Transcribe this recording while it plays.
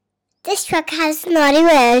This truck has naughty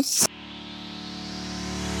words.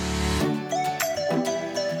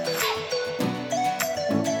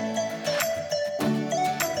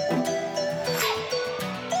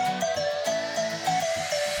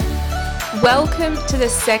 Welcome to the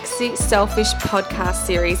Sexy Selfish podcast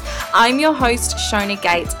series. I'm your host, Shona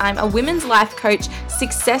Gates. I'm a women's life coach,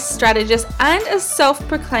 success strategist, and a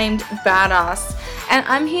self-proclaimed badass. And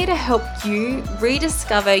I'm here to help you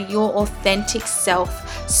rediscover your authentic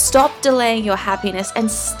self, stop delaying your happiness, and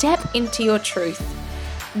step into your truth.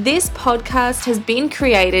 This podcast has been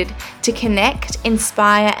created to connect,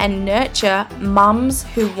 inspire, and nurture mums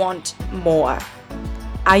who want more.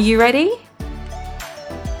 Are you ready?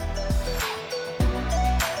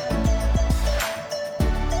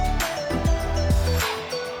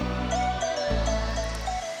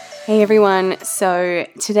 Hey everyone, so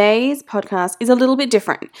today's podcast is a little bit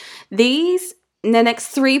different. The next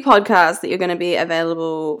 3 podcasts that you're going to be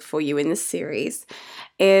available for you in this series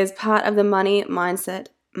is part of the Money Mindset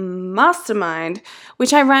Mastermind,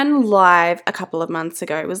 which I ran live a couple of months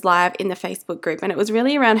ago. It was live in the Facebook group, and it was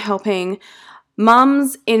really around helping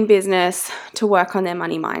mums in business to work on their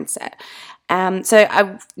money mindset. So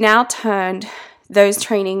I've now turned those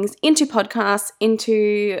trainings into podcasts,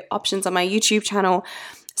 into options on my YouTube channel,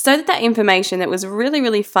 so that information that was really,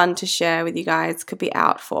 really fun to share with you guys could be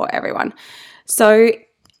out for everyone. So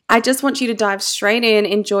I just want you to dive straight in,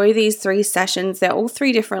 enjoy these 3 sessions. They're all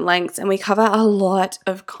 3 different lengths, and we cover a lot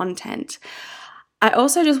of content. I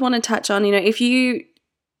also just want to touch on, if you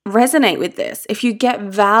resonate with this, if you get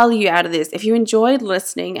value out of this, if you enjoyed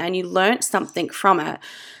listening and you learned something from it,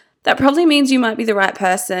 that probably means you might be the right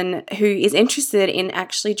person who is interested in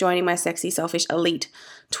actually joining my Sexy Selfish Elite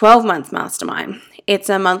 12-month mastermind. It's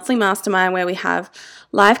a monthly mastermind where we have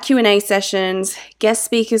live Q&A sessions, guest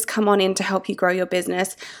speakers come on in to help you grow your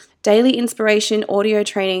business, daily inspiration, audio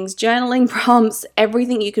trainings, journaling prompts,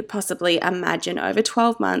 everything you could possibly imagine over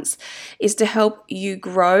 12 months is to help you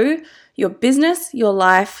grow your business, your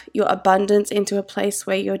life, your abundance into a place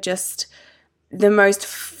where you're just the most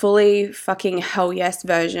fully fucking hell yes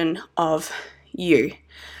version of you.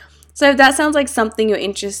 So if that sounds like something you're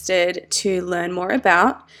interested to learn more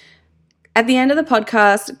about, at the end of the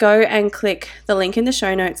podcast, go and click the link in the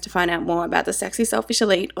show notes to find out more about the Sexy Selfish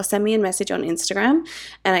Elite, or send me a message on Instagram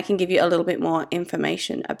and I can give you a little bit more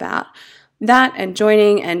information about that and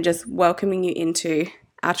joining and just welcoming you into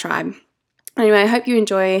our tribe. Anyway, I hope you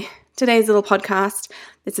enjoy today's little podcast.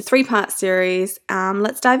 It's a 3-part series.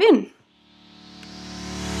 Let's dive in.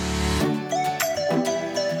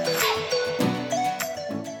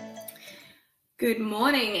 Good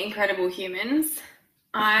morning, incredible humans.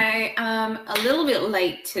 I am a little bit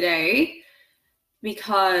late today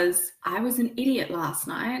because I was an idiot last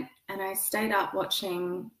night and I stayed up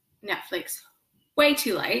watching Netflix way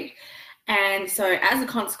too late. And so as a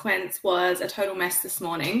consequence was a total mess this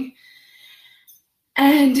morning,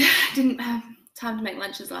 and didn't have time to make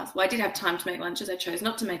lunches I did have time to make lunches. I chose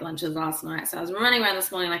not to make lunches last night. So I was running around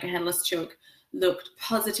this morning like a headless chook, looked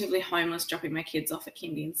positively homeless, dropping my kids off at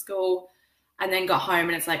kindy in school. And then got home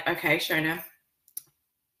and it's like, okay, Shona,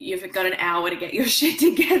 you've got an hour to get your shit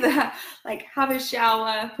together. Like, have a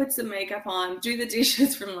shower, put some makeup on, do the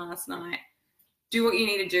dishes from last night, do what you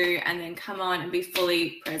need to do, and then come on and be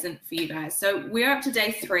fully present for you guys. So we're up to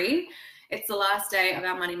day 3. It's the last day of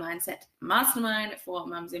our Money Mindset Mastermind for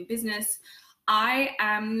mums in business. I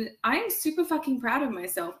am super fucking proud of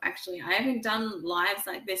myself, actually. I haven't done lives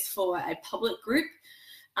like this for a public group.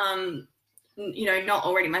 Not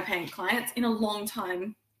already my paying clients in a long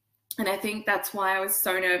time. And I think that's why I was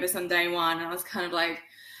so nervous on day 1. I was kind of like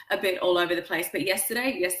a bit all over the place. But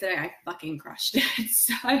yesterday I fucking crushed it.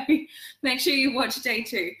 So make sure you watch day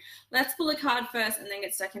 2. Let's pull a card first and then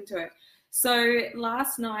get stuck into it. So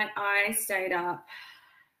last night I stayed up.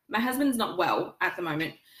 My husband's not well at the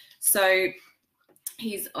moment. So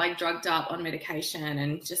he's like drugged up on medication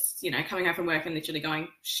and just, coming home from work and literally going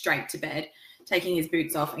straight to bed, taking his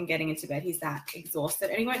boots off and getting into bed. He's that exhausted.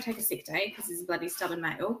 And he won't take a sick day because he's a bloody stubborn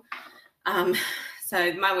male.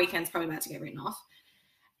 So my weekend's probably about to get written off.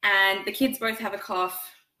 And the kids both have a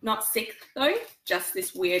cough. Not sick though, just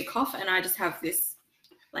this weird cough. And I just have this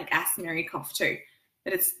like asthma cough too.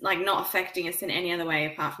 But it's like not affecting us in any other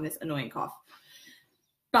way apart from this annoying cough.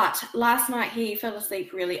 But last night he fell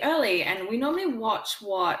asleep really early. And we normally watch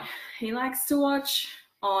what he likes to watch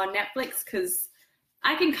on Netflix because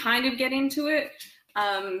I can kind of get into it,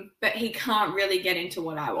 but he can't really get into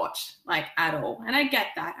what I watch, like, at all. And I get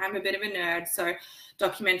that. I'm a bit of a nerd, so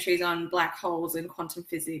documentaries on black holes and quantum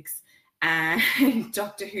physics and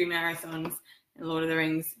Doctor Who marathons and Lord of the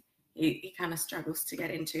Rings he kind of struggles to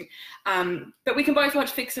get into. But we can both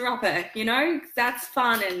watch Fixer Upper, you know, that's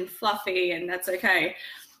fun and fluffy and that's okay.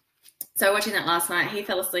 So watching that last night, he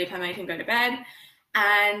fell asleep. I made him go to bed.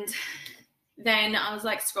 And then I was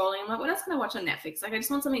like scrolling. I'm like, what else can I watch on Netflix? Like, I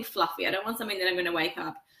just want something fluffy. I don't want something that I'm going to wake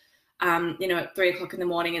up, at 3 o'clock in the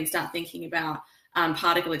morning and start thinking about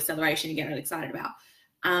particle acceleration and get really excited about.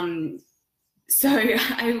 So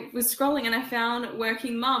I was scrolling and I found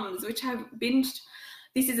Working Mums, which I've binged.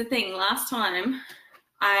 This is the thing. Last time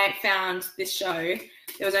I found this show,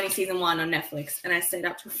 there was only season 1 on Netflix, and I stayed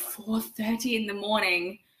up to 4:30 in the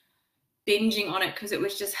morning binging on it because it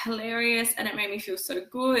was just hilarious and it made me feel so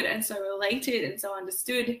good and so related and so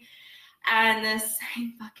understood. And the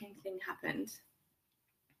same fucking thing happened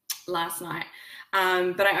last night.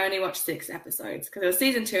 But I only watched 6 episodes because it was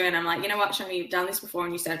season 2, and I'm like, you know what, Shani, you've done this before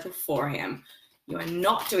and you stayed till 4 a.m. You are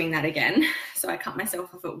not doing that again. So I cut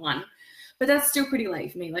myself off at 1. But that's still pretty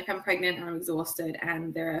late for me. Like, I'm pregnant and I'm exhausted,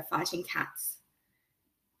 and there are fighting cats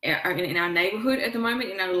in our neighborhood at the moment,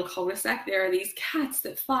 in our little cul-de-sac. There are these cats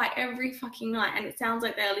that fight every fucking night, and it sounds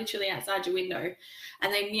like they're literally outside your window,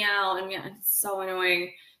 and they meow and meow, and it's so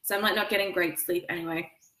annoying. So I'm like not getting great sleep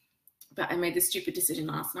anyway. But I made this stupid decision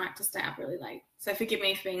last night to stay up really late. So forgive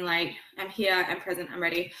me for being late. I'm here, I'm present, I'm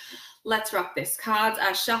ready. Let's rock this. Cards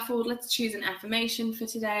are shuffled. Let's choose an affirmation for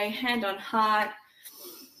today. Hand on heart.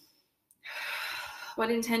 What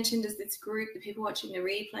intention does this group, the people watching the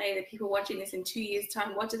replay, the people watching this in 2 years'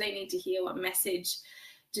 time, what do they need to hear? What message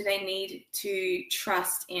do they need to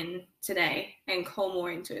trust in today and call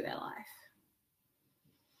more into their life?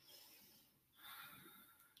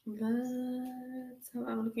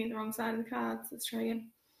 I'm looking at the wrong side of the cards. Let's try again.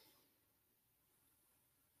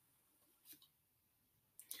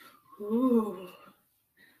 Ooh.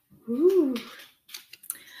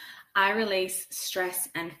 I release stress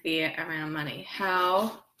and fear around money.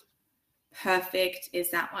 How perfect is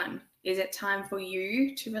that one? Is it time for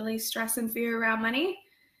you to release stress and fear around money?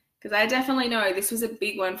 Because I definitely know this was a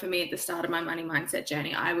big one for me at the start of my money mindset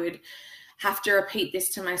journey. I would have to repeat this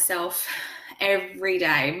to myself every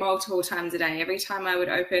day, multiple times a day. Every time I would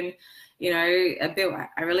open, a bill,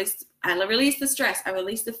 I release the stress. I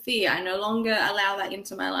release the fear. I no longer allow that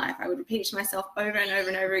into my life. I would repeat it to myself over and over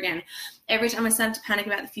and over again. Every time I started to panic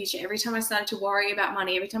about the future, every time I started to worry about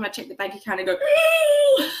money, every time I checked the bank account and go,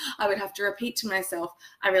 I would have to repeat to myself,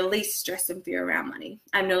 I release stress and fear around money.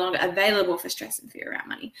 I'm no longer available for stress and fear around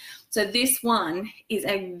money. So this one is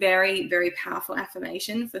a very, very powerful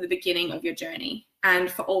affirmation for the beginning of your journey,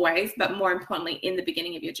 and for always, but more importantly, in the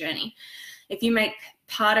beginning of your journey. If you make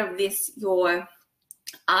part of this your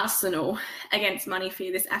arsenal against money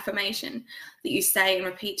fear, this affirmation that you say and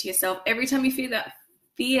repeat to yourself every time you feel that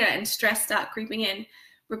fear and stress start creeping in,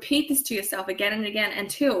 repeat this to yourself again and again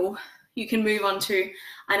until you can move on to,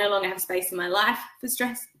 I no longer have space in my life for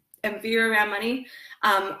stress and fear around money.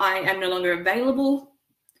 I am no longer available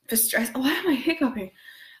for stress. Why am I hiccuping?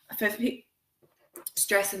 For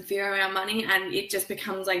stress and fear around money, and it just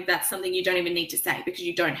becomes like that's something you don't even need to say because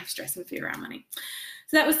you don't have stress and fear around money.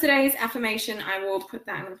 So that was today's affirmation. I'm going to put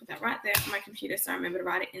that right there on my computer so I remember to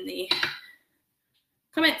write it in the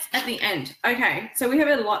comments at the end. Okay, so we have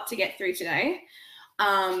a lot to get through today.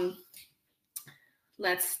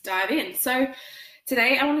 Let's dive in. So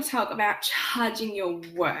today I want to talk about charging your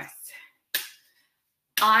worth.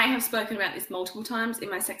 I have spoken about this multiple times in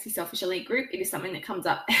my Sexy Selfish Elite group. It is something that comes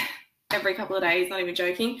up every couple of days, not even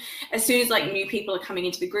joking. As soon as new people are coming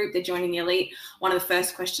into the group, they're joining the elite, one of the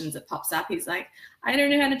first questions that pops up is like, I don't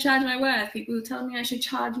know how to charge my worth. People are telling me I should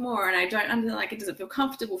charge more and I don't it doesn't feel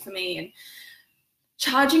comfortable for me. And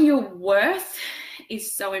charging your worth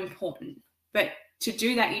is so important. But to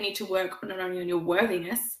do that, you need to work not only on your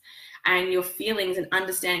worthiness and your feelings and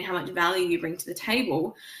understanding how much value you bring to the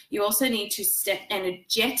table, you also need to step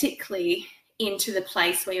energetically into the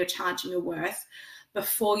place where you're charging your worth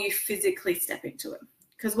before you physically step into it.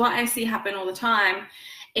 Because what I see happen all the time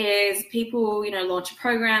is people, launch a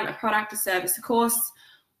program, a product, a service, a course,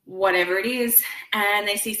 whatever it is, and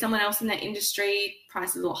they see someone else in that industry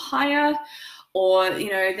price is a little higher, or,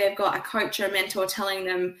 they've got a coach or a mentor telling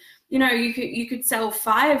them, you could sell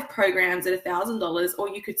 5 programs at $1,000, or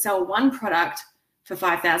you could sell 1 product for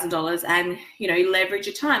 $5,000 and, leverage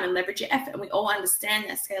your time and leverage your effort. And we all understand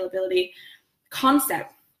that scalability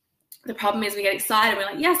concept. The problem is we get excited. We're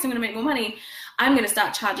like, yes, I'm going to make more money. I'm going to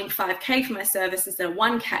start charging $5K for my service instead of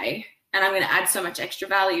 $1K, and I'm going to add so much extra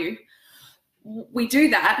value. We do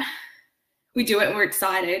that. We do it and we're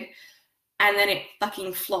excited. And then it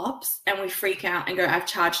fucking flops and we freak out and go, I've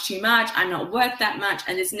charged too much. I'm not worth that much.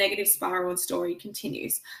 And this negative spiral and story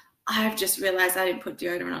continues. I've just realized I didn't put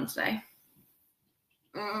deodorant on today.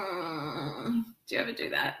 Do you ever do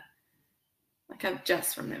that? Like, I've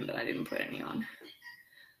just remembered I didn't put any on.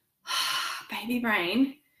 Baby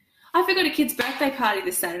brain. I forgot a kid's birthday party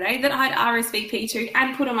this Saturday that I'd RSVP to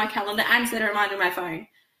and put on my calendar and set a reminder on my phone.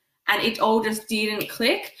 And it all just didn't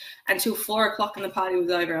click until 4 o'clock and the party was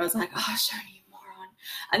over. I was like, oh, Shoni, you moron.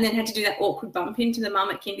 And then had to do that awkward bump into the mum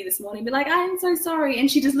at kindy this morning, be like, I'm so sorry. And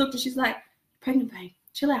she just looked and she's like, pregnant, babe,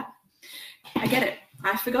 chill out. I get it.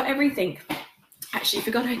 I forgot everything. Actually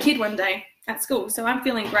forgot her kid one day at school. So I'm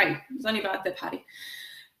feeling great. It was only about the party.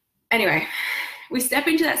 Anyway, we step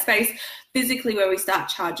into that space physically where we start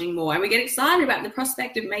charging more and we get excited about the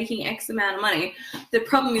prospect of making X amount of money. The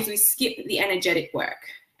problem is we skip the energetic work.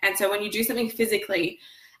 And so when you do something physically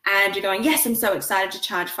and you're going, yes, I'm so excited to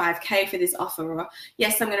charge $5,000 for this offer, or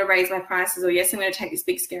yes, I'm going to raise my prices, or yes, I'm going to take this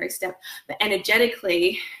big scary step. But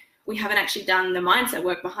energetically, we haven't actually done the mindset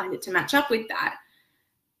work behind it to match up with that.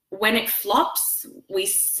 When it flops, we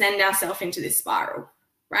send ourselves into this spiral,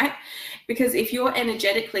 right? Because if you're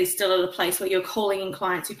energetically still at a place where you're calling in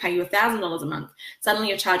clients who pay you $1,000 a month, suddenly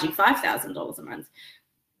you're charging $5,000 a month,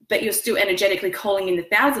 but you're still energetically calling in the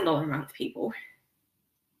 $1,000 a month people,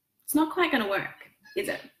 it's not quite going to work, is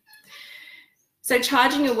it? So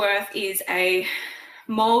charging your worth is a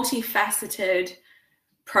multifaceted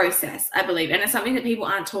process, I believe, and it's something that people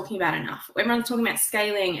aren't talking about enough. Everyone's talking about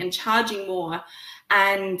scaling and charging more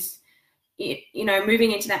and, you know,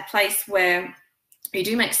 moving into that place where you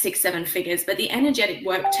do make 6-7 figures, but the energetic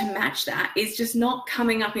work to match that is just not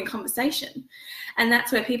coming up in conversation. And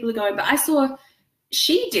that's where people are going, but I saw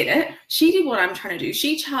she did it. She did what I'm trying to do.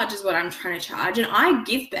 She charges what I'm trying to charge, and I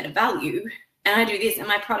give better value, and I do this, and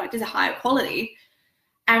my product is a higher quality.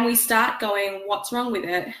 And we start going, what's wrong with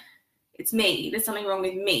it? It's me. There's something wrong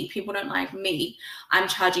with me. People don't like me. I'm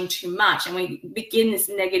charging too much. And we begin this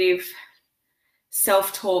negative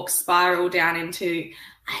self-talk spiral down into,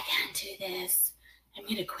 I can't do this. I'm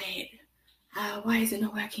going to quit. Why is it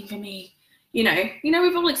not working for me? You know,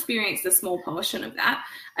 we've all experienced a small portion of that.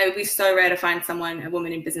 It would be so rare to find a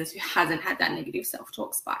woman in business who hasn't had that negative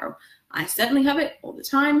self-talk spiral. I certainly have it all the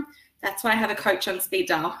time. That's why I have a coach on speed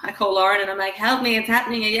dial. I call Lauren and I'm like, help me, it's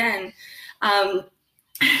happening again.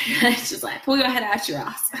 It's just like, pull your head out your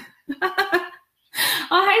ass.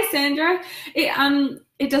 Oh, hey, Sandra.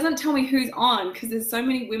 It doesn't tell me who's on because there's so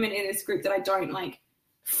many women in this group that I don't like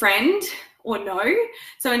friend or know.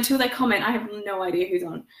 So until they comment, I have no idea who's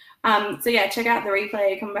on. So yeah, check out the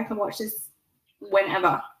replay. Come back and watch this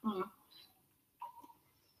whenever.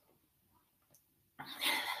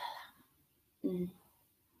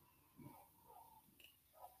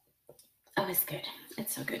 Oh, it's good.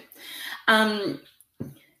 It's so good.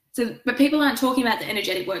 But people aren't talking about the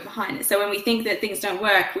energetic work behind it. So when we think that things don't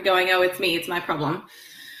work, we're going, oh, it's me, it's my problem.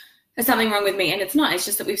 There's something wrong with me. And it's not. It's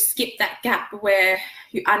just that we've skipped that gap where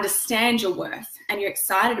you understand your worth and you're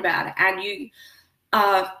excited about it and you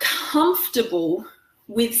are comfortable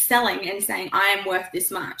with selling and saying, I am worth this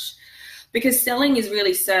much. Because selling is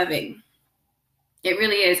really serving. It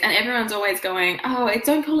really is. And everyone's always going, oh,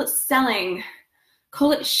 don't call it selling.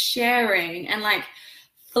 Call it sharing and like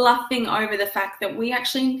fluffing over the fact that we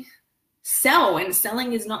actually sell, and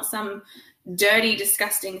selling is not some dirty,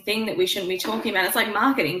 disgusting thing that we shouldn't be talking about. It's like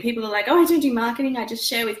marketing. People are like, oh, I don't do marketing. I just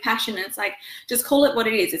share with passion. And it's like, just call it what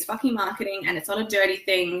it is. It's fucking marketing and it's not a dirty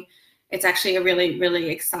thing. It's actually a really, really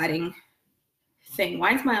exciting thing.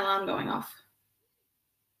 Why is my alarm going off?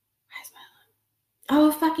 Why is my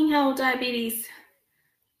alarm? Oh, fucking hell, diabetes.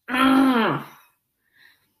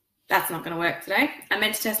 That's not going to work today. I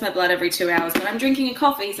meant to test my blood every 2 hours, but I'm drinking a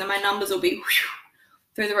coffee, so my numbers will be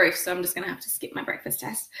through the roof. So I'm just going to have to skip my breakfast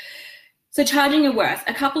test. So charging your worth.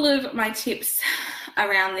 A couple of my tips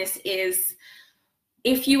around this is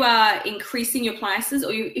if you are increasing your prices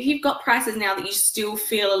or if you've got prices now that you still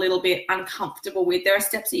feel a little bit uncomfortable with, there are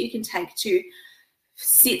steps that you can take to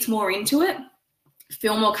sit more into it,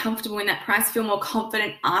 feel more comfortable in that price, feel more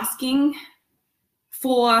confident asking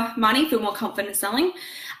for money, feel more confident selling.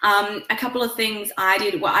 A couple of things I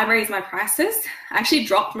did, well, I raised my prices. I actually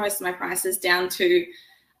dropped most of my prices down to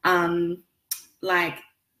like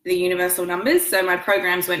the universal numbers. So my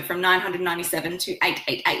programs went from 997 to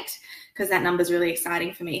 888 because that number is really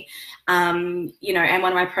exciting for me. And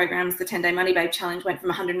one of my programs, the 10-Day Money Babe Challenge, went from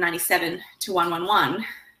 197 to 111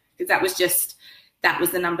 because that was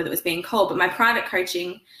the number that was being called. But my private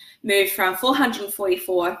coaching moved from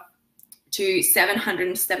 444 to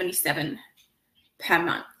 777 per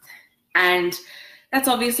month. And that's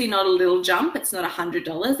obviously not a little jump. It's not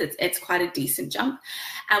 $100. It's quite a decent jump.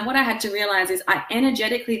 And what I had to realize is I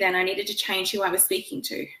needed to change who I was speaking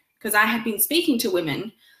to, because I had been speaking to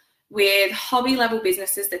women with hobby level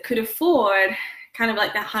businesses that could afford kind of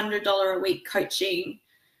like the $100 a week coaching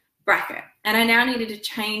bracket. And I now needed to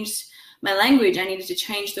change my language. I needed to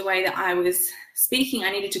change the way that I was speaking.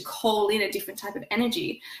 I needed to call in a different type of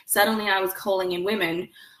energy. Suddenly I was calling in women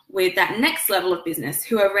with that next level of business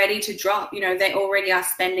who are ready to drop. You know, they already are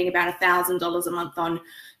spending about $1,000 a month on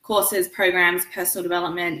courses, programs, personal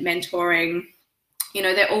development, mentoring. You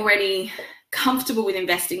know, they're already comfortable with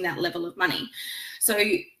investing that level of money. So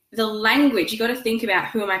the language, you got to think about,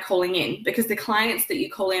 who am I calling in? Because the clients that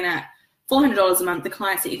you call in at $400 a month, the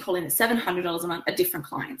clients that you call in at $700 a month are different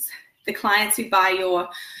clients. The clients who buy your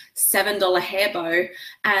 $7 hair bow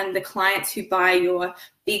and the clients who buy your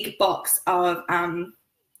big box of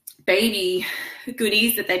baby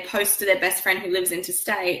goodies that they post to their best friend who lives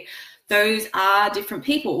interstate, those are different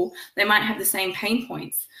people. They might have the same pain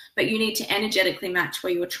points, but you need to energetically match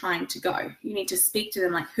where you're trying to go. You need to speak to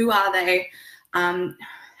them like, who are they?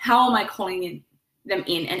 How am I calling them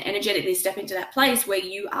in, and energetically step into that place where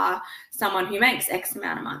you are someone who makes X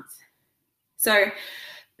amount a month. So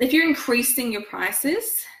if you're increasing your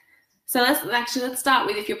prices, so let's start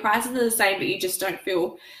with, if your prices are the same but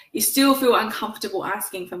you still feel uncomfortable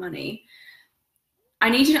asking for money, I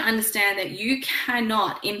need you to understand that you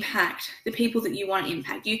cannot impact the people that you want to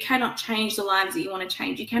impact. You cannot change the lives that you want to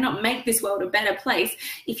change. You cannot make this world a better place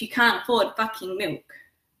if you can't afford fucking milk.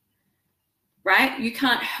 Right? You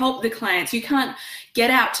can't help the clients. You can't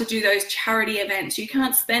get out to do those charity events. You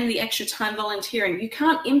can't spend the extra time volunteering. You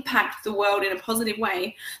can't impact the world in a positive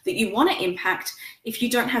way that you want to impact if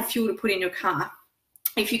you don't have fuel to put in your car,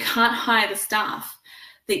 if you can't hire the staff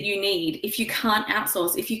that you need, if you can't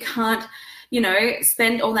outsource, if you can't, you know,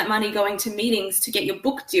 spend all that money going to meetings to get your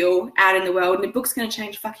book deal out in the world. And the book's going to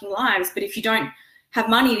change fucking lives. But if you don't have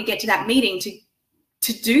money to get to that meeting,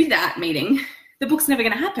 to do that meeting, the book's never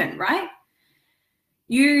going to happen, right?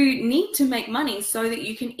 You need to make money so that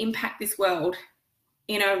you can impact this world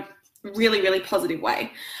in a really, really positive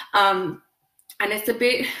way. And it's a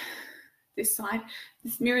bit, this side,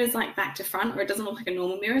 this mirror is like back to front, where it doesn't look like a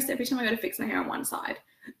normal mirror. So every time I go to fix my hair on one side,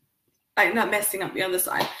 I end up messing up the other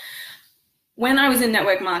side. When I was in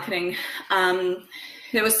network marketing,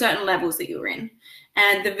 there were certain levels that you were in.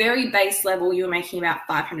 And the very base level, you were making about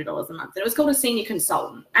 $500 a month. And it was called a senior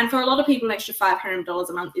consultant. And for a lot of people, an extra $500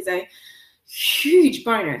 a month is a huge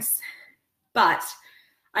bonus. But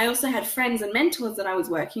I also had friends and mentors that I was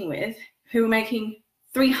working with who were making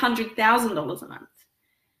 $300,000 a month.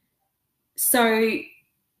 So,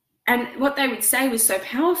 and what they would say was so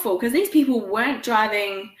powerful, because these people weren't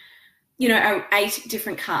driving, you know, 8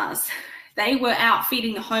 different cars. They were out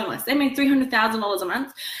feeding the homeless. They made $300,000 a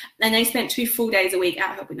month, and they spent 2 full days a week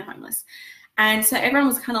out helping the homeless. And so everyone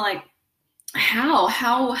was kind of like, how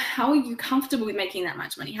are you comfortable with making that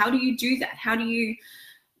much money? How do you do that? How do you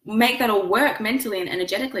make that all work mentally and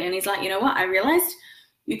energetically? And he's like, you know what? I realized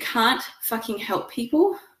you can't fucking help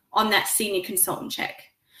people on that senior consultant check.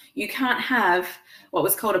 You can't have what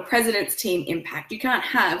was called a president's team impact. You can't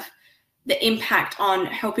have the impact on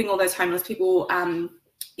helping all those homeless people,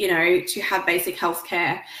 you know, to have basic health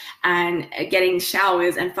care and getting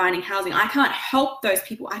showers and finding housing. I can't help those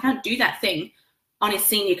people. I can't do that thing on a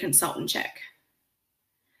senior consultant check.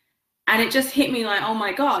 And it just hit me like, oh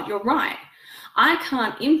my God, you're right. I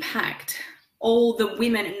can't impact all the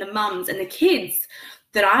women and the mums and the kids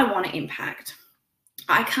that I want to impact.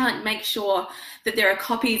 I can't make sure that there are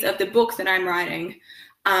copies of the book that I'm writing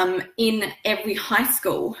in every high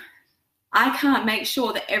school. I can't make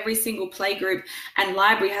sure that every single playgroup and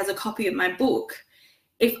library has a copy of my book.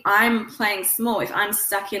 If I'm playing small, if I'm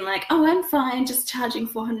stuck in like, oh, I'm fine, just charging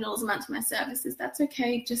 $400 a month for my services, that's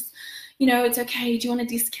okay. Just, you know, it's okay. Do you want a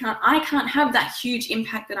discount? I can't have that huge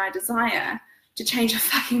impact that I desire to change the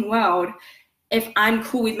fucking world if I'm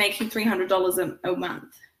cool with making $300 a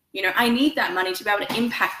month. You know, I need that money to be able to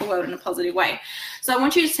impact the world in a positive way. So I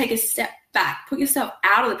want you to take a step back, put yourself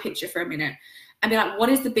out of the picture for a minute and be like, what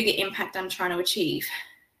is the bigger impact I'm trying to achieve?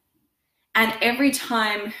 And every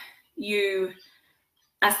time you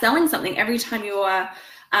are selling something, every time you are,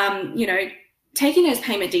 you know, taking those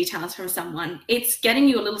payment details from someone, it's getting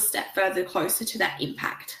you a little step further closer to that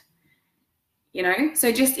impact, you know?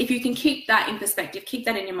 So just, if you can keep that in perspective, keep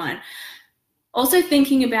that in your mind. Also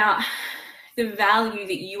thinking about the value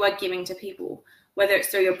that you are giving to people, whether it's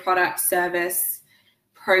through your product, service,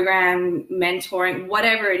 program, mentoring,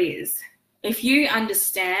 whatever it is. If you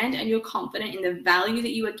understand and you're confident in the value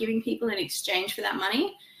that you are giving people in exchange for that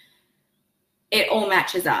money, it all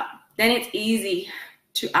matches up. Then it's easy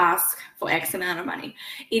to ask for X amount of money.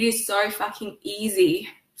 It is so fucking easy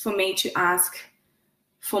for me to ask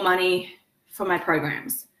for money for my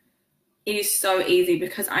programs. It is so easy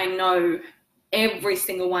because I know every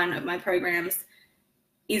single one of my programs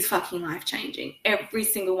is fucking life-changing. Every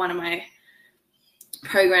single one of my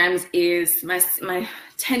programs is my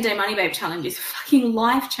 10-day Money Babe challenge is fucking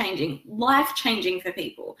life-changing for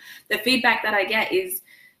people. The feedback that I get is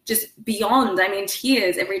just beyond. I'm in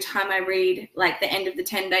tears every time I read like the end of the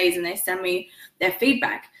 10 days and they send me their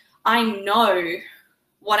feedback. I know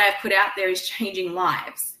what I've put out there is changing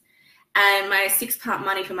lives. And my 6-part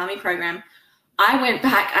Money for Mummy program, I went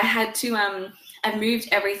back, I had to, I moved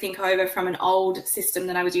everything over from an old system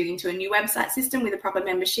that I was using to a new website system with a proper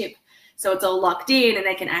membership. So it's all locked in and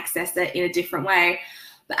they can access it in a different way.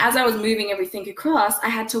 But as I was moving everything across, I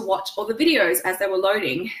had to watch all the videos as they were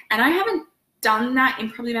loading. And I haven't done that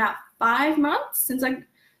in probably about 5 months since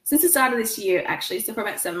the start of this year, actually. So for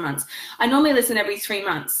about 7 months. I normally listen every 3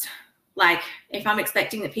 months. Like if I'm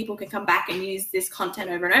expecting that people can come back and use this content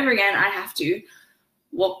over and over again, I have to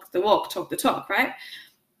walk the walk, talk the talk, right?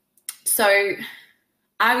 So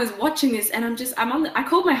I was watching this and I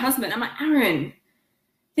called my husband. I'm like, Aaron,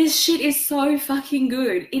 this shit is so fucking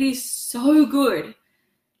good. It is so good.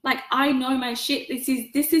 Like, I know my shit.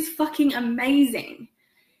 This is fucking amazing.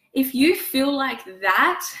 If you feel like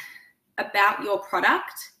that about your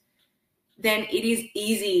product, then it is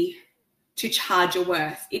easy to charge your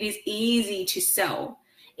worth. It is easy to sell.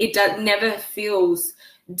 It never feels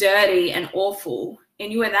dirty and awful.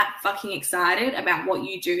 And you are that fucking excited about what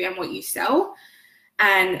you do and what you sell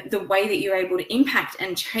and the way that you're able to impact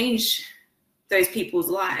and change those people's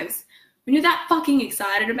lives. When you're that fucking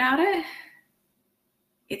excited about it,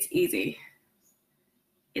 it's easy.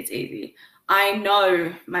 It's easy. I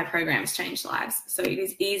know my programs change lives, so it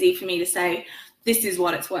is easy for me to say, this is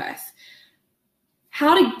what it's worth.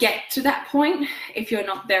 How to get to that point, if you're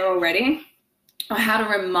not there already, or how to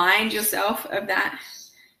remind yourself of that,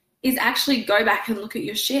 is actually go back and look at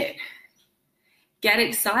your shit. Get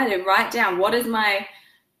excited, write down,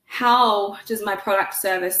 how does my product,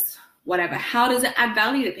 service, whatever, how does it add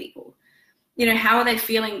value to people? You know, how are they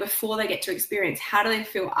feeling before they get to experience? How do they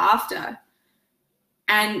feel after?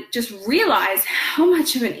 And just realize how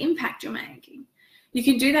much of an impact you're making. You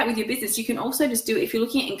can do that with your business. You can also just do it if you're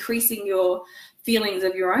looking at increasing your feelings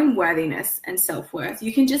of your own worthiness and self-worth.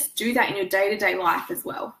 You can just do that in your day-to-day life as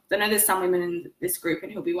well. I know there's some women in this group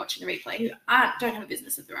and who'll be watching the replay who don't have a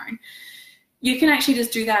business of their own. You can actually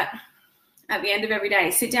just do that at the end of every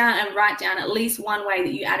day. Sit down and write down at least one way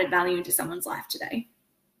that you added value into someone's life today.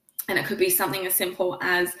 And it could be something as simple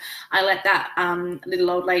as I let that little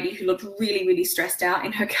old lady who looked really, really stressed out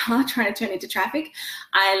in her car trying to turn into traffic,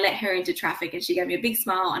 I let her into traffic and she gave me a big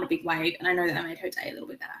smile and a big wave, and I know that made her day a little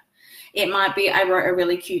bit better. It might be I wrote a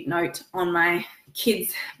really cute note on my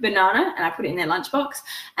kids' banana and I put it in their lunchbox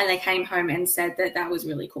and they came home and said that was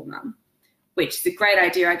really cool, Mum, which is a great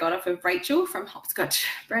idea I got off of Rachel from Hopscotch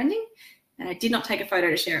Branding. And I did not take a photo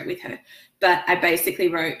to share it with her, but I basically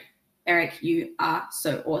wrote, Eric, you are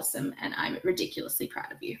so awesome and I'm ridiculously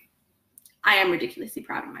proud of you. I am ridiculously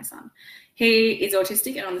proud of my son. He is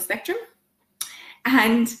autistic and on the spectrum.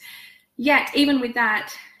 And yet, even with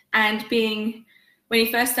that, and when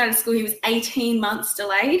he first started school, he was 18 months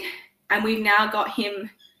delayed, and we've now got him,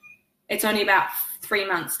 it's only about 3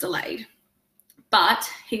 months delayed. But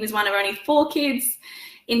he was one of only 4 kids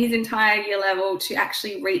in his entire year level to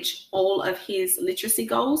actually reach all of his literacy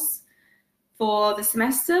goals for the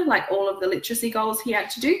semester, like all of the literacy goals he had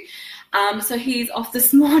to do. So he's off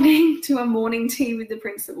this morning to a morning tea with the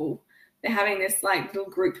principal. They're having this like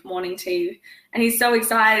little group morning tea, and he's so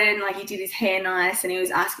excited, and like he did his hair nice, and he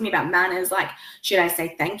was asking me about manners, like, should I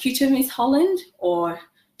say thank you to Miss Holland or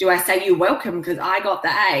do I say you're welcome because I got the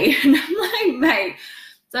A? And I'm like, mate.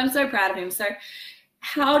 So I'm so proud of him. So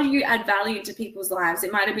how do you add value to people's lives?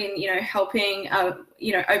 It might have been, helping,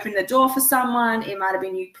 open the door for someone. It might have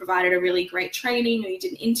been you provided a really great training, or you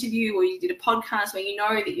did an interview, or you did a podcast where you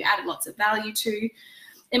know that you added lots of value to.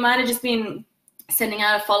 It might have just been sending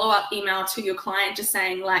out a follow-up email to your client just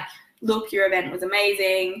saying, like, look, your event was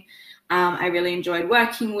amazing. I really enjoyed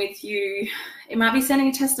working with you. It might be sending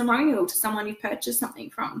a testimonial to someone you've purchased something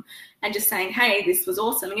from and just saying, hey, this was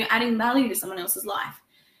awesome. And you're adding value to someone else's life.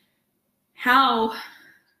 How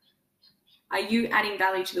are you adding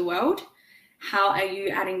value to the world? How are you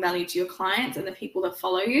adding value to your clients and the people that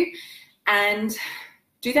follow you? And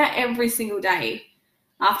do that every single day.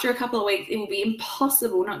 After a couple of weeks, it will be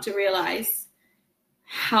impossible not to realize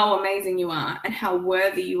how amazing you are and how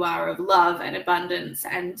worthy you are of love and abundance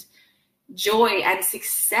and joy and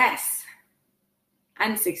success.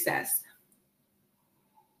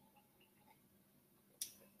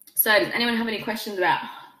 So does anyone have any questions about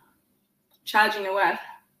charging your worth?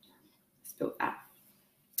 Spilled that.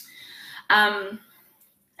 And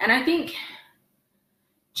I think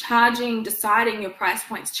deciding your price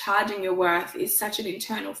points, charging your worth is such an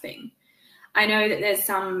internal thing. I know that there's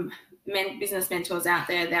some business mentors out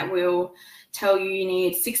there that will tell you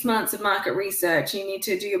need 6 months of market research, you need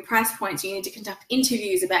to do your price points, you need to conduct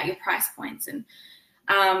interviews about your price points. And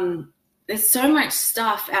there's so much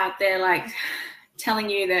stuff out there like telling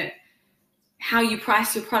you that how you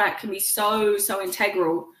price your product can be so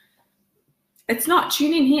integral. It's not.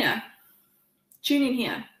 Tune in here,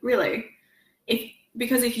 really.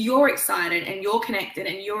 Because if you're excited and you're connected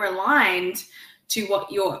and you're aligned to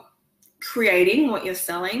what you're creating, what you're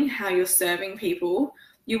selling, how you're serving people,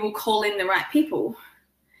 you will call in the right people.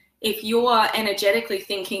 If you're energetically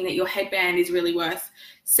thinking that your headband is really worth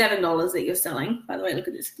 $7 that you're selling, by the way, look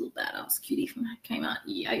at this little badass cutie from Kmart.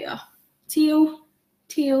 Yeah. Teal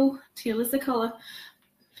is the color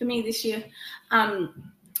for me this year.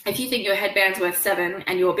 If you think your headband's worth $7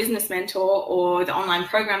 and your business mentor or the online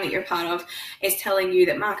program that you're part of is telling you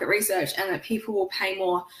that market research and that people will pay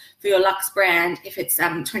more for your Luxe brand if it's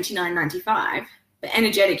 $29.95, but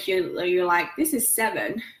energetically you're like, this is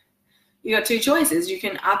 $7. You got two choices. You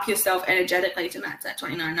can up yourself energetically to match that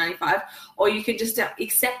 $29.95, or you can just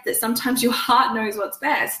accept that sometimes your heart knows what's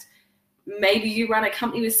best. Maybe you run a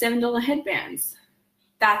company with $7 headbands.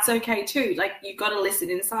 That's okay too. Like, you've got to listen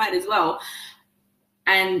inside as well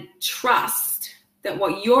and trust that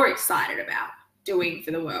what you're excited about doing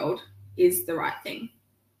for the world is the right thing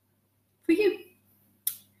for you.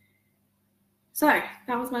 So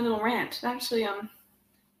that was my little rant. It actually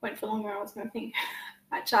went for longer than I was going to think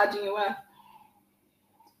about charging your worth.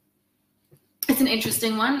 It's an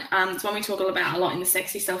interesting one. It's one we talk a lot in the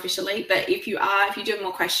Sexy Selfish Elite. But if you do have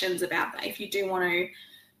more questions about that, if you do want to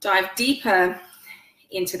dive deeper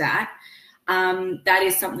into that, that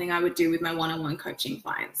is something I would do with my one-on-one coaching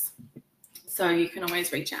clients. So you can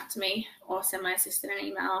always reach out to me or send my assistant an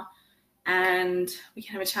email and we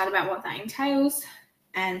can have a chat about what that entails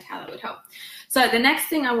and how that would help. So the next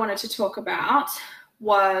thing I wanted to talk about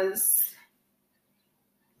was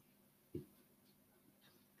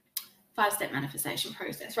 5-step manifestation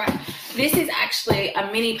process, right? This is actually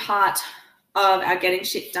a mini part of our Getting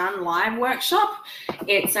Shit Done live workshop.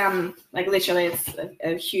 It's literally it's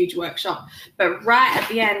a huge workshop, but right at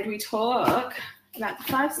the end we talk about the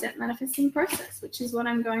 5-step manifesting process, which is what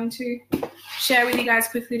I'm going to share with you guys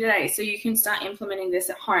quickly today, so you can start implementing this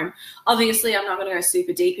at home. Obviously, I'm not going to go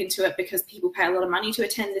super deep into it because people pay a lot of money to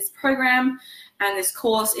attend this program and this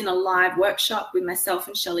course in a live workshop with myself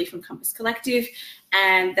and Shelley from Compass Collective,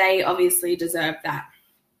 and they obviously deserve that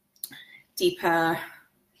deeper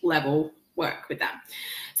level work with that.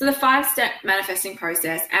 So the 5-step manifesting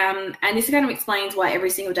process, and this kind of explains why every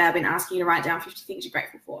single day I've been asking you to write down 50 things you're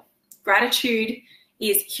grateful for. Gratitude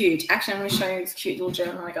is huge. Actually, I'm going to show you this cute little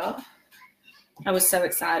journal I got. I was so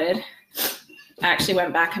excited. I actually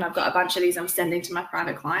went back and I've got a bunch of these I'm sending to my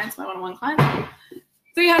private clients, my one-on-one clients.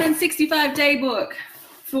 365-day book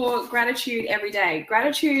for gratitude every day.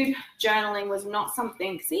 Gratitude journaling was not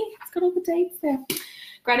something, see, it's got all the dates there.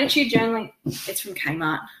 Gratitude journaling, it's from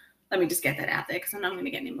Kmart. Let me just get that out there because I know I'm going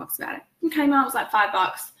to get an inbox about it. From Kmart, it was like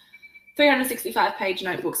 $5. 365-page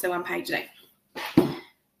notebooks, so 1 page a day.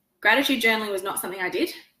 Gratitude journaling was not something I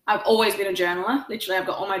did. I've always been a journaler. Literally, I've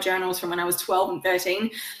got all my journals from when I was 12 and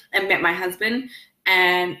 13 and met my husband,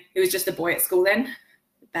 and he was just a boy at school then.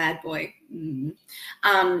 Bad boy. And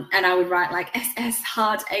I would write like SS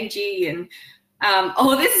Heart AG and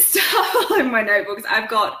all this stuff in my notebooks. I've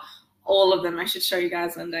got all of them. I should show you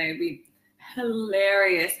guys one day. It'd be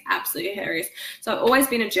hilarious, absolutely hilarious. So I've always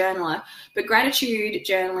been a journaler, but gratitude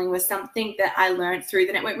journaling was something that I learned through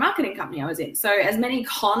the network marketing company I was in. So as many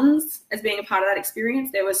cons as being a part of that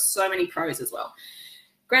experience, there was so many pros as well.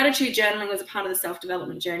 Gratitude journaling was a part of the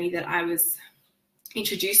self-development journey that I was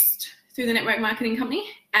introduced through the network marketing company.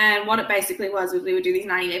 And what it basically was we would do these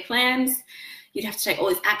 90-day plans. You'd have to take all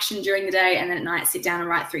this action during the day, and then at night sit down and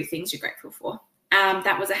write 3 things you're grateful for.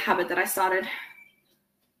 That was a habit that I started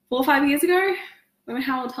 4 or 5 years ago.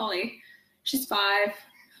 How old Holly? She's 5.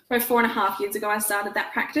 About 4.5 years ago, I started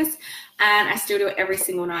that practice, and I still do it every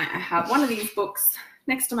single night. I have one of these books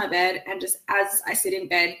next to my bed, and just as I sit in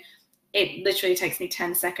bed, it literally takes me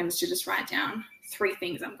 10 seconds to just write down 3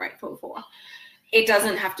 things I'm grateful for. It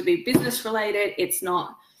doesn't have to be business related. It's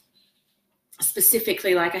not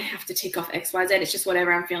specifically like I have to tick off X, Y, Z. It's just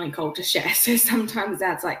whatever I'm feeling called to share. So sometimes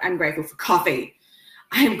that's like, I'm grateful for coffee.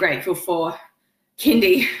 I am grateful for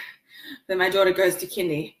kindy. When my daughter goes to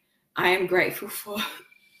kindy. I am grateful for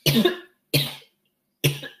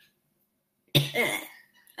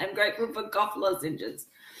I'm grateful for cough lozenges.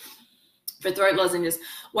 for throat lozenges,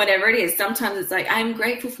 whatever it is. Sometimes it's like, I'm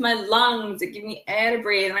grateful for my lungs that give me air to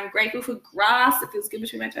breathe, and I'm grateful for grass that feels good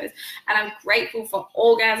between my toes, and I'm grateful for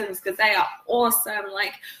orgasms because they are awesome.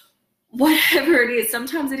 Like, whatever it is,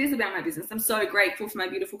 sometimes it is about my business. I'm so grateful for my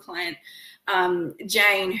beautiful client,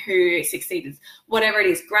 Jane, who succeeded. Whatever it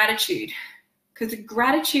is, gratitude, because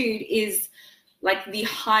gratitude is like the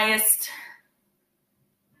highest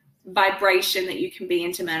vibration that you can be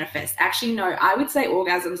in to manifest. Actually, no, I would say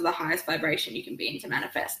orgasms are the highest vibration you can be in to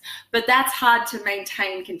manifest, but that's hard to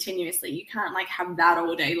maintain continuously. You can't like have that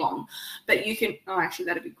all day long, but you can, oh, actually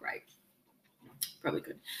that'd be great. Probably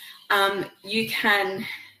good. You can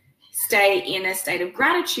stay in a state of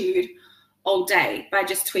gratitude all day by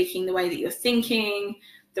just tweaking the way that you're thinking,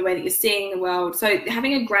 the way that you're seeing the world. So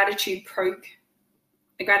having a gratitude habit,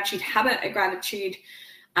 a gratitude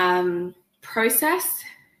process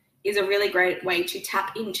is a really great way to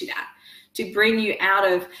tap into that, to bring you out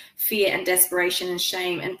of fear and desperation and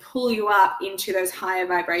shame and pull you up into those higher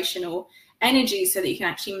vibrational energies so that you can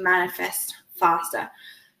actually manifest faster.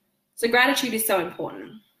 So gratitude is so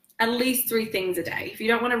important. At least 3 things a day. If you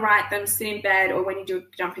don't want to write them, sit in bed, or when you do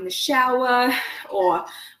jump in the shower, or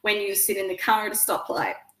when you sit in the car at a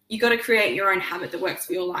stoplight. You got to create your own habit that works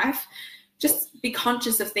for your life. Just be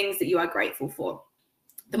conscious of things that you are grateful for.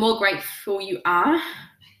 The more grateful you are,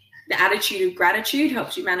 the attitude of gratitude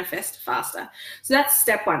helps you manifest faster. So that's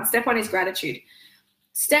step 1. Step 1 is gratitude.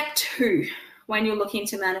 Step 2, when you're looking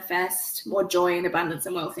to manifest more joy and abundance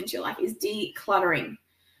and wealth into your life, is decluttering.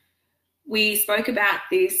 We spoke about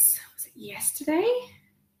this, was it yesterday?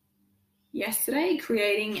 Yesterday,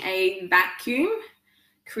 creating a vacuum,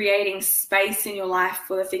 creating space in your life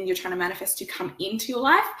for the thing you're trying to manifest to come into your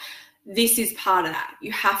life. This is part of that.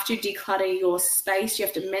 You have to declutter your space. You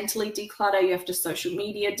have to mentally declutter. You have to social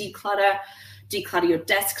media declutter your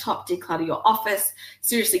desktop, declutter your office.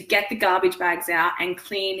 Seriously, get the garbage bags out and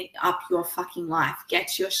clean up your fucking life.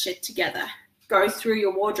 Get your shit together. Go through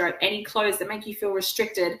your wardrobe, any clothes that make you feel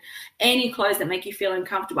restricted, any clothes that make you feel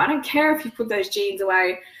uncomfortable. I don't care if you put those jeans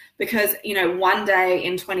away because, you know, one day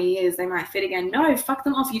in 20 years they might fit again. No, fuck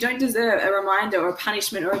them off. You don't deserve a reminder or a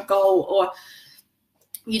punishment or a goal, or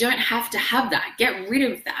you don't have to have that. Get rid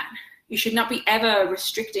of that. You should not be ever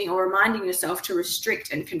restricting or reminding yourself to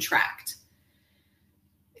restrict and contract.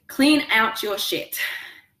 Clean out your shit.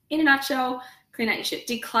 In a nutshell, clean out your shit.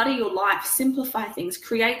 Declutter your life. Simplify things.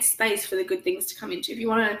 Create space for the good things to come into. If you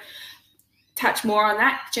want to touch more on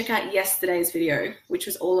that, check out yesterday's video, which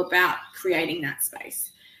was all about creating that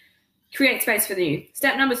space. Create space for the new.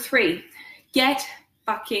 Step number 3, get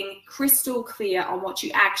fucking crystal clear on what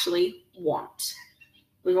you actually want.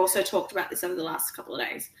 We've also talked about this over the last couple of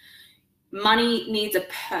days. Money needs a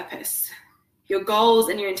purpose. Your goals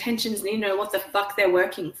and your intentions need to know what the fuck they're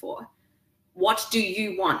working for. What do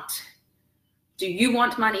you want? Do you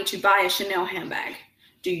want money to buy a Chanel handbag?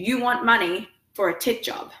 Do you want money for a tit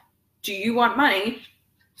job? Do you want money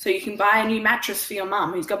so you can buy a new mattress for your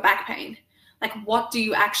mum who's got back pain? Like, what do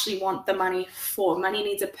you actually want the money for? Money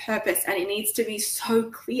needs a purpose, and it needs to be so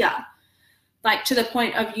clear, like to the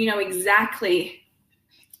point of you know exactly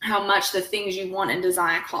how much the things you want and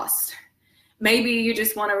desire cost. Maybe you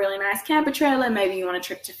just want a really nice camper trailer. Maybe you want a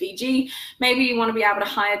trip to Fiji. Maybe you want to be able to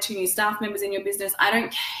hire 2 new staff members in your business. I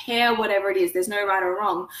don't care, whatever it is. There's no right or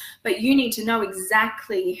wrong. But you need to know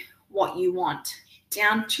exactly what you want,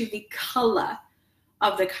 down to the color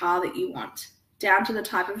of the car that you want, down to the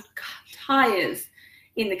type of tires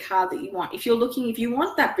in the car that you want. If you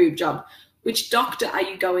want that boob job, which doctor are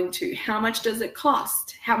you going to? How much does it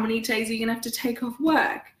cost? How many days are you going to have to take off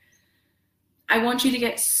work? I want you to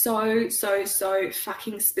get so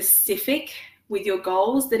fucking specific with your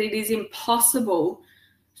goals that it is impossible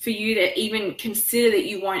for you to even consider that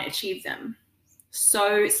you won't achieve them.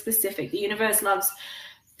 So specific. The universe loves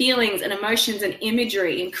feelings and emotions and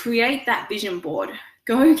imagery, and create that vision board.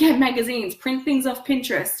 Go get magazines, print things off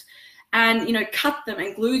Pinterest, and cut them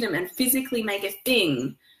and glue them and physically make a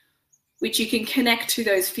thing which you can connect to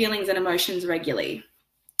those feelings and emotions regularly.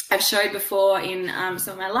 I've showed before in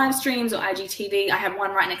some of my live streams or IGTV, I have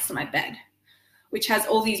one right next to my bed, which has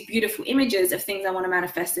all these beautiful images of things I want to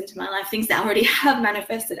manifest into my life, things that I already have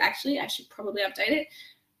manifested. Actually, I should probably update it.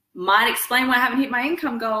 Might explain why I haven't hit my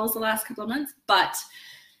income goals the last couple of months, but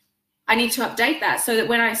I need to update that so that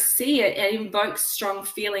when I see it, it invokes strong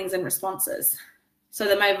feelings and responses, so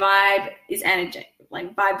that my vibe is energetic,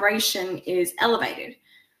 like vibration is elevated,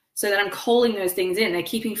 so that I'm calling those things in. They're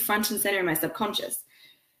keeping front and center in my subconscious.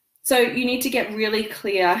 So you need to get really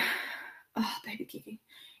clear. Oh, baby Kiki.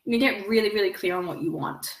 You need to get really, really clear on what you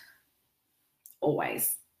want.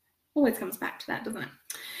 Always. Always comes back to that, doesn't it?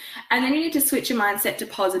 And then you need to switch your mindset to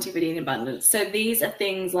positivity and abundance. So these are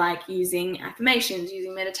things like using affirmations,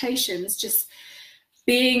 using meditations, just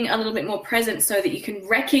being a little bit more present so that you can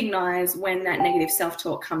recognize when that negative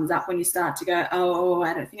self-talk comes up, when you start to go, oh,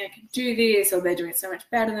 I don't think I can do this, or they're doing so much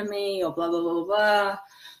better than me, or blah, blah, blah, blah.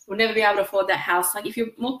 We'll never be able to afford that house. Like if you're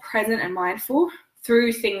more present and mindful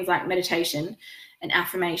through things like meditation and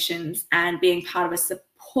affirmations and being part of a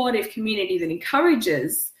supportive community that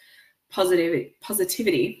encourages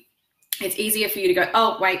positivity, it's easier for you to go,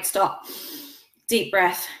 oh, wait, stop, deep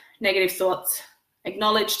breath, negative thoughts,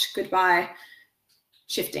 acknowledged, goodbye,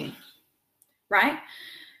 shifting, right?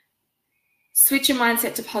 Switch your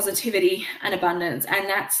mindset to positivity and abundance, and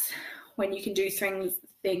that's when you can do things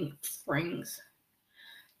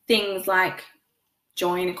like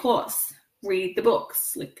join a course, read the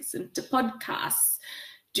books, listen to podcasts,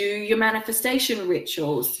 do your manifestation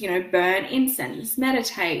rituals, burn incense,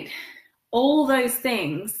 meditate, all those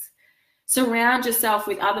things. Surround yourself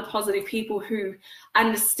with other positive people who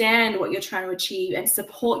understand what you're trying to achieve and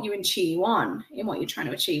support you and cheer you on in what you're trying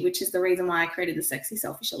to achieve, which is the reason why I created the Sexy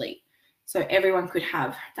Selfish Elite. So everyone could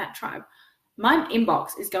have that tribe. My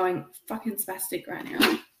inbox is going fucking spastic right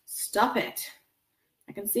now. Stop it.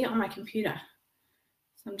 I can see it on my computer.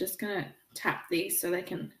 So I'm just going to tap these so they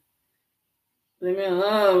can leave me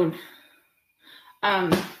alone.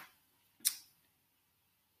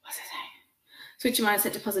 Switch your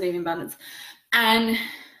mindset to positive abundance and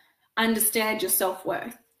understand your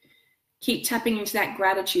self-worth. Keep tapping into that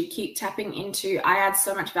gratitude. Keep tapping into, I add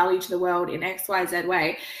so much value to the world in XYZ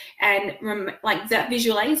way. And like that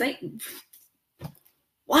visualization.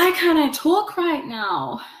 Why can't I talk right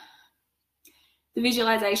now? The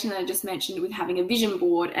visualization that I just mentioned with having a vision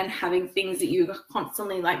board and having things that you're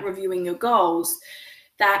constantly like reviewing your goals,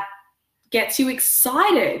 that gets you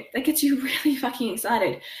excited. That gets you really fucking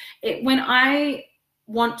excited. When I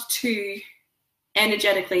want to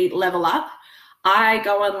energetically level up, I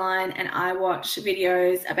go online and I watch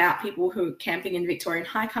videos about people who are camping in Victorian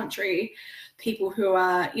high country, people who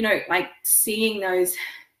are, like seeing those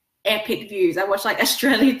epic views. I watch like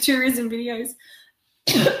Australian tourism videos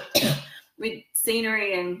with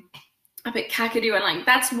scenery and up at Kakadu, and like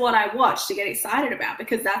that's what I watch to get excited about,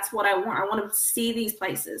 because that's what I want. I want to see these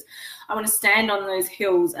places. I want to stand on those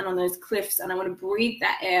hills and on those cliffs, and I want to breathe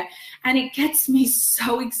that air. And it gets me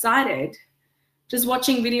so excited just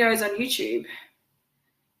watching videos on YouTube.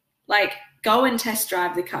 Like, go and test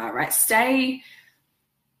drive the car, right? Stay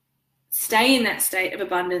in that state of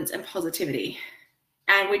abundance and positivity.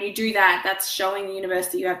 And when you do that, that's showing the universe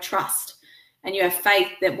that you have trust and you have faith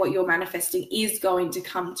that what you're manifesting is going to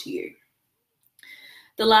come to you.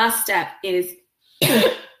 The last step is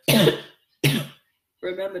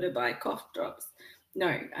remember to buy cough drops.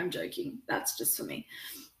 No, I'm joking. That's just for me.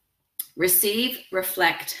 Receive,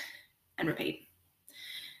 reflect, and repeat.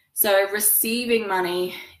 So receiving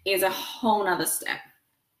money is a whole nother step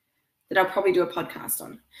that I'll probably do a podcast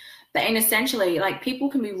on. But essentially, like, people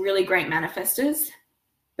can be really great manifestors,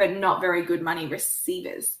 but not very good money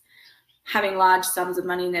receivers. Having large sums of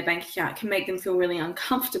money in their bank account can make them feel really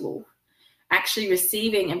uncomfortable. Actually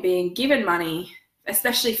receiving and being given money,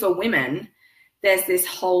 especially for women, there's this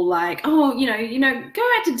whole like, oh, go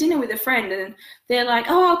out to dinner with a friend and they're like,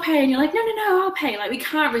 oh, I'll pay. And you're like, no, I'll pay. Like, we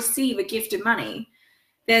can't receive a gift of money.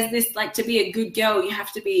 There's this, like, to be a good girl, you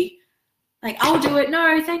have to be like, I'll do it.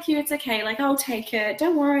 No, thank you. It's okay. Like, I'll take it.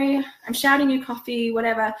 Don't worry. I'm shouting you coffee,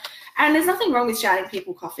 whatever. And there's nothing wrong with shouting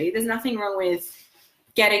people coffee. There's nothing wrong with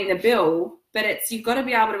getting the bill, but you've got to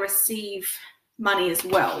be able to receive money as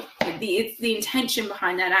well. It's the intention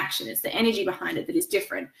behind that action. It's the energy behind it that is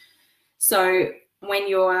different. So when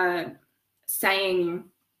you're saying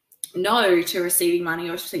no to receiving money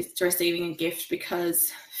or to receiving a gift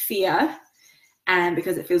because fear and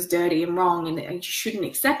because it feels dirty and wrong and you shouldn't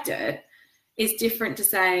accept it, is different to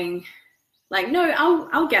saying, like, no,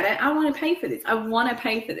 I'll get it. I want to pay for this. I want to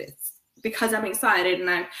pay for this because I'm excited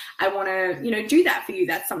and I want to, do that for you.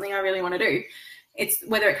 That's something I really want to do. It's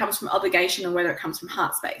whether it comes from obligation or whether it comes from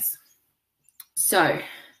heart space. So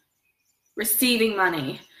receiving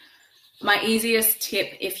money, my easiest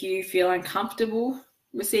tip, if you feel uncomfortable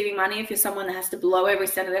receiving money, if you're someone that has to blow every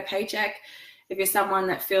cent of their paycheck, if you're someone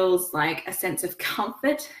that feels like a sense of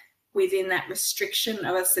comfort within that restriction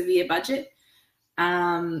of a severe budget,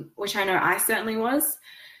 which I know I certainly was,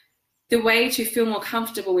 the way to feel more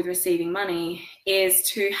comfortable with receiving money is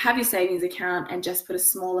to have your savings account and just put a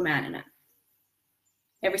small amount in it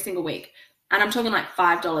every single week. And I'm talking like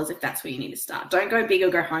 $5 if that's where you need to start. Don't go big or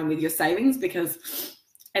go home with your savings, because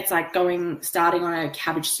it's like starting on a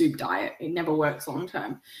cabbage soup diet. It never works long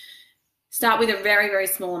term. Start with a very, very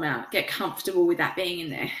small amount. Get comfortable with that being in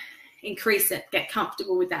there. Increase it. Get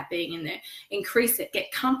comfortable with that being in there. Increase it.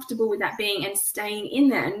 Get comfortable with that being and staying in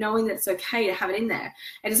there and knowing that it's okay to have it in there.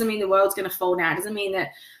 It doesn't mean the world's going to fall down. It doesn't mean that,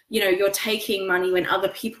 you're taking money when other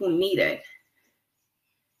people need it.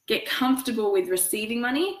 Get comfortable with receiving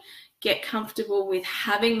money. Get comfortable with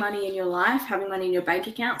having money in your life, having money in your bank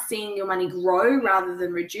account, seeing your money grow rather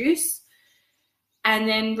than reduce. And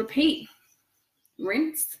then repeat.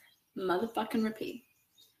 Rinse, motherfucking repeat.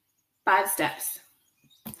 5 steps.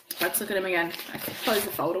 Let's look at them again. I close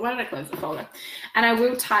the folder. Why did I close the folder? And I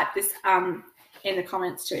will type this in the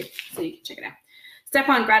comments too, so you can check it out. Step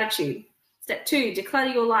 1, gratitude. Step 2,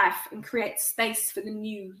 declutter your life and create space for the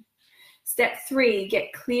new. Step 3,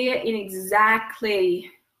 get clear in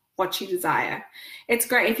exactly what you desire. It's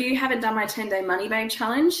great. If you haven't done my 10-day Money Babe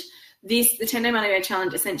challenge, the 10-day Money Babe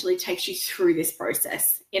challenge essentially takes you through this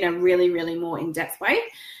process in a really, really more in-depth way.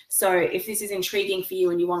 So if this is intriguing for you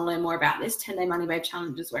and you want to learn more about this, 10-day Money Babe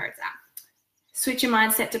challenge is where it's at. Switch your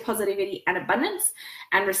mindset to positivity and abundance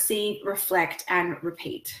and receive, reflect, and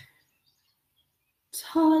repeat.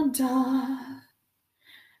 Ta-da!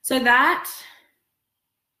 So that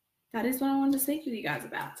is what I wanted to speak with you guys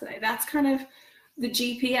about today. That's kind of the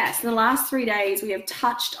GPS. In the last 3 days, we have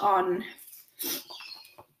touched on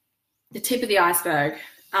the tip of the iceberg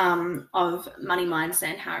of money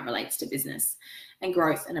mindset and how it relates to business and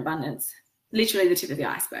growth and abundance. Literally the tip of the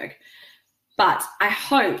iceberg. But I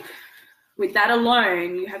hope with that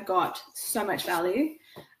alone, you have got so much value.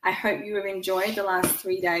 I hope you have enjoyed the last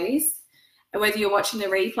 3 days. And whether you're watching the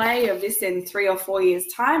replay of this in 3 or 4 years'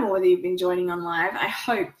 time, or whether you've been joining on live, I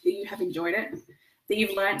hope that you have enjoyed it, that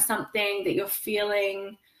you've learned something, that you're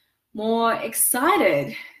feeling more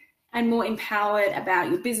excited and more empowered about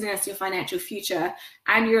your business, your financial future,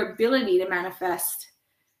 and your ability to manifest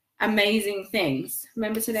amazing things.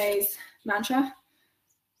 Remember today's mantra?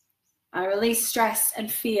 I release stress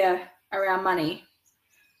and fear around money.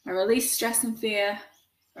 I release stress and fear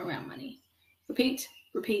around money. Repeat,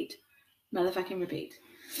 repeat, motherfucking repeat.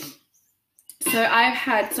 So I've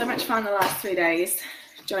had so much fun the last 3 days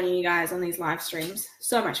joining you guys on these live streams.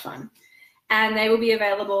 So much fun. And they will be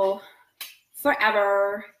available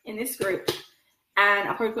forever in this group. And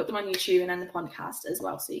I'll probably put them on YouTube and on the podcast as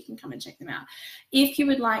well, so you can come and check them out. If you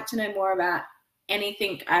would like to know more about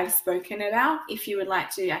anything I've spoken about, if you would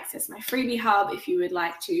like to access my freebie hub, if you would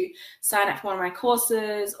like to sign up for one of my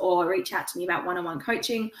courses or reach out to me about one-on-one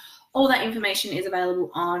coaching, all that information is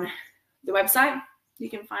available on the website. You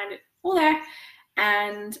can find it all there.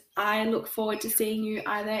 And I look forward to seeing you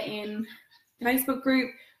either in the Facebook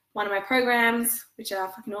group, one of my programs, which are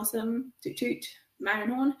fucking awesome, toot toot,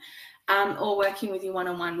 Marion Horn, or working with you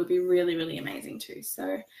one-on-one would be really, really amazing too.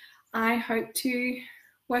 So I hope to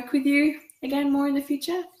work with you again more in the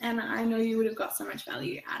future, and I know you would have got so much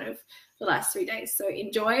value out of the last 3 days. So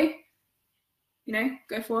enjoy,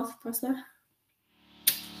 go forth, prosper.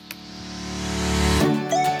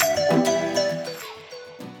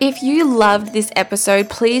 If you loved this episode,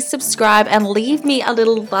 please subscribe and leave me a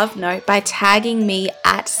little love note by tagging me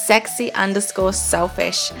at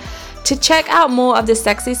sexy_selfish. To check out more of the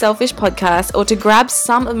Sexy Selfish podcast or to grab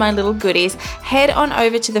some of my little goodies, head on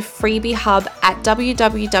over to the freebie hub at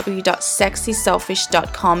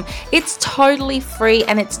www.sexyselfish.com. It's totally free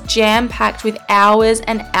and it's jam-packed with hours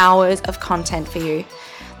and hours of content for you.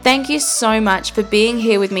 Thank you so much for being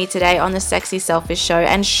here with me today on the Sexy Selfish Show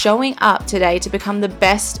and showing up today to become the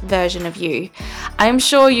best version of you. I'm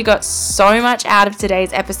sure you got so much out of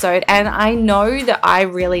today's episode, and I know that I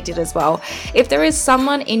really did as well. If there is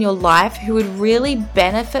someone in your life who would really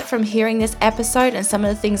benefit from hearing this episode and some of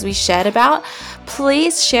the things we shared about,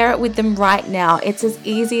 please share it with them right now. It's as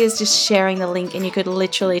easy as just sharing the link, and you could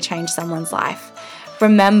literally change someone's life.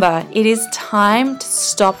 Remember, it is time to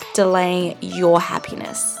stop delaying your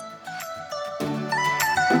happiness.